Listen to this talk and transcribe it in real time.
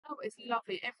Oh, it's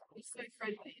lovely. Everybody's so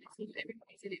friendly. And it seems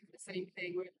everybody's in it for the same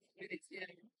thing. We're in it,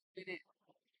 in it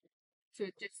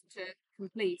to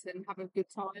complete and have a good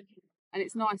time. And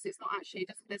it's nice. It's not actually.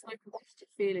 There's no competitive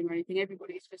feeling or anything.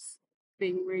 Everybody's just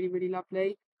being really, really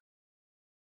lovely.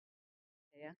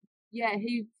 Yeah. Yeah,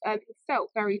 he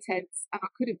felt very tense, and I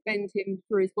couldn't bend him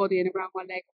through his body and around my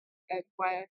leg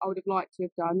where I would have liked to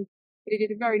have done. But he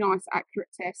did a very nice, accurate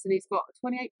test, and he's got a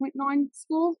 28.9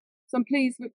 score. So I'm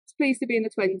pleased to be in the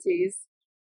 20s.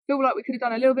 Feel like we could have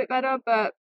done a little bit better,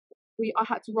 but I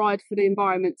had to ride for the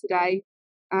environment today,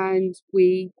 and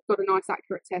we got a nice,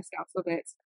 accurate test out of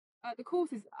it. The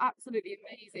course is absolutely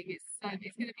amazing. It's going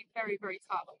to be very, very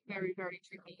tough, very, very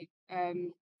tricky.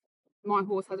 My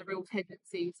horse has a real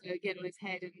tendency to get on his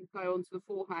head and go onto the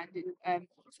forehand in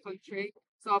cross country.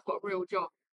 So I've got a real job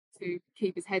to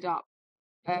keep his head up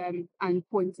and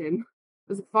point him.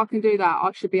 Because if I can do that,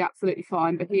 I should be absolutely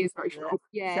fine. But he is very strong.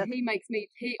 Yeah, he makes me.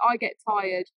 I get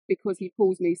tired because he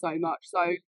pulls me so much. So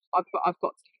I've got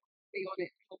to be on it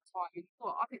all the time.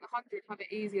 And I think the 100 have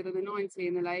it easier than the 90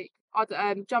 in the lake. I'd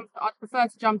prefer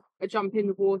to jump in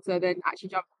the water than actually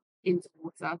jump into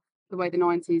water the way the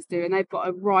 90s do, and they've got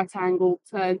a right angle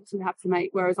turn to have to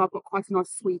make, whereas I've got quite a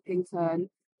nice sweeping turn.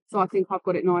 So I think I've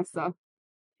got it nicer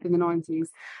than the 90s.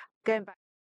 Going back